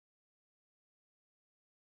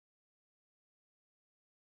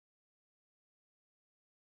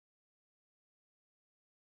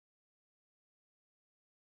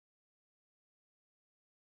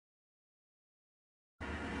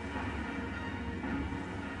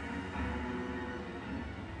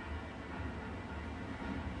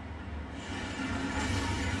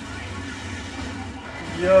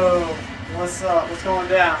Yo, what's up? What's going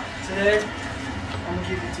down? Today, I'm going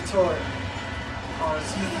to give you a tutorial on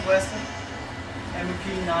Smith Wesson M&P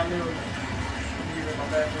 9mm. Let me give it my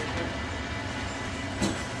bag real quick.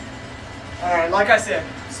 Alright, like I said,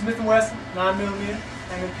 Smith Wesson 9mm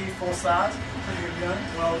M&P full size. Pretty good gun.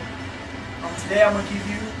 Well, today I'm going to give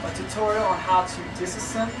you a tutorial on how to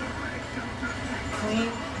disassemble,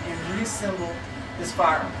 clean, and reassemble this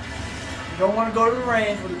firearm. You don't want to go to the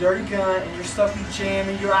range with a dirty gun and you're stuck in the jam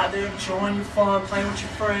and you're out there enjoying your fun, playing with your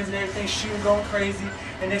friends and everything, shooting, going crazy,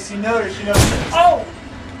 and next thing you notice,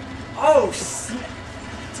 oh, snap.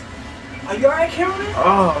 Are you alright, cameraman?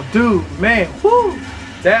 Oh, dude, man, whoo,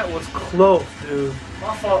 that was close, dude.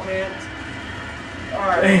 My fault, man.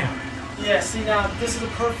 Alright. Damn. Yeah, see now, this is a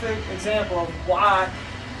perfect example of why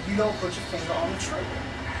you don't put your finger on the trigger,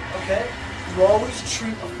 okay? You always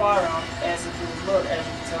treat a firearm as if it was loaded. As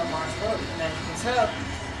you can tell, mine's loaded. And as you can tell,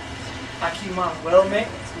 I keep mine well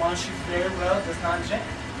maintenance. Mine shoots very well, does not jam.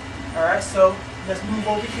 Alright, so let's move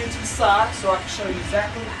over here to the side so I can show you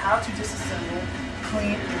exactly how to disassemble,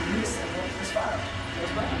 clean, and reassemble this firearm.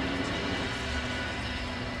 Goes back.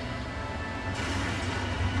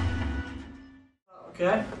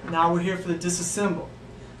 Okay, now we're here for the disassemble.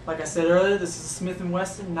 Like I said earlier, this is a Smith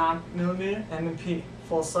Wesson 9mm M&P,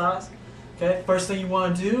 full size. Okay, first thing you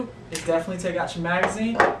want to do is definitely take out your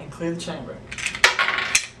magazine and clear the chamber.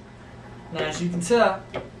 Now, as you can tell,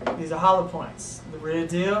 these are hollow points. The real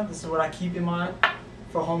deal, this is what I keep in mind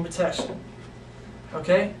for home protection.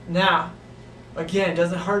 Okay, now, again, it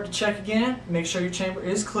doesn't hurt to check again. Make sure your chamber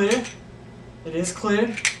is clear. It is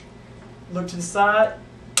clear. Look to the side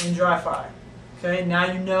and dry fire. Okay,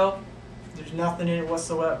 now you know there's nothing in it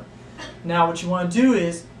whatsoever. Now, what you want to do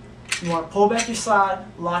is you want to pull back your slide,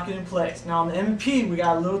 lock it in place. Now on the M&P, we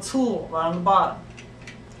got a little tool right on the bottom.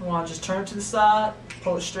 You want to just turn it to the side,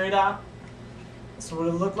 pull it straight out. That's what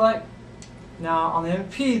it'll look like. Now on the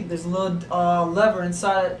M&P, there's a little lever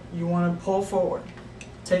inside it you want to pull forward.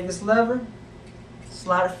 Take this lever,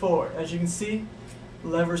 slide it forward. As you can see, the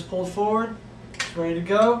lever is pulled forward. It's ready to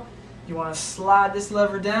go. You want to slide this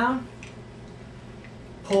lever down,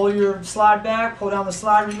 pull your slide back, pull down the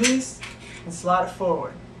slide release, and slide it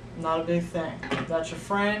forward. Not a big thing. That's your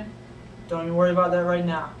frame. Don't even worry about that right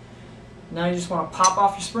now. Now you just want to pop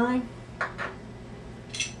off your spring,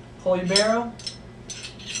 pull your barrel,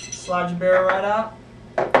 slide your barrel right out,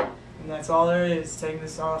 and that's all there is, taking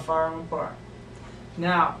this firearm apart.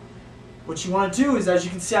 Now, what you want to do is, as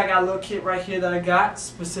you can see, I got a little kit right here that I got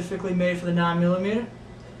specifically made for the 9mm.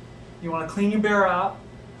 You want to clean your barrel out.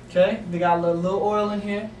 Okay, they got a little oil in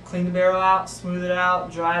here. Clean the barrel out, smooth it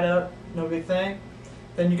out, dry it up, no big thing.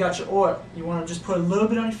 Then you got your oil. You want to just put a little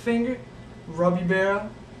bit on your finger, rub your barrel,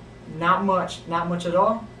 not much at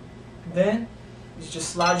all. Then you just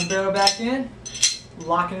slide your barrel back in,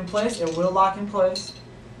 lock it in place. It will lock in place.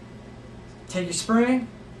 Take your spring,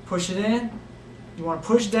 push it in. You want to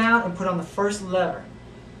push down and put on the first lever.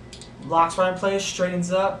 Locks right in place,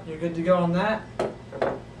 straightens up. You're good to go on that.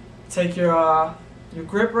 Take your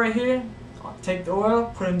grip right here. Take the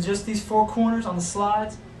oil, put in just these four corners on the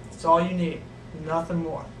slides. That's all you need. Nothing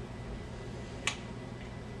more.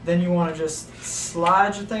 Then you want to just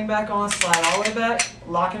slide your thing back on, slide all the way back,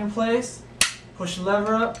 lock it in place, push the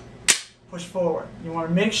lever up, push forward. You want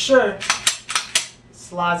to make sure it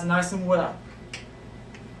slides nice and well.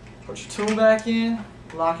 Put your tool back in,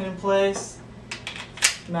 lock it in place,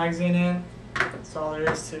 magazine in. That's all there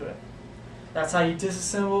is to it. That's how you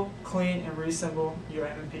disassemble, clean, and reassemble your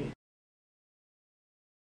M&P.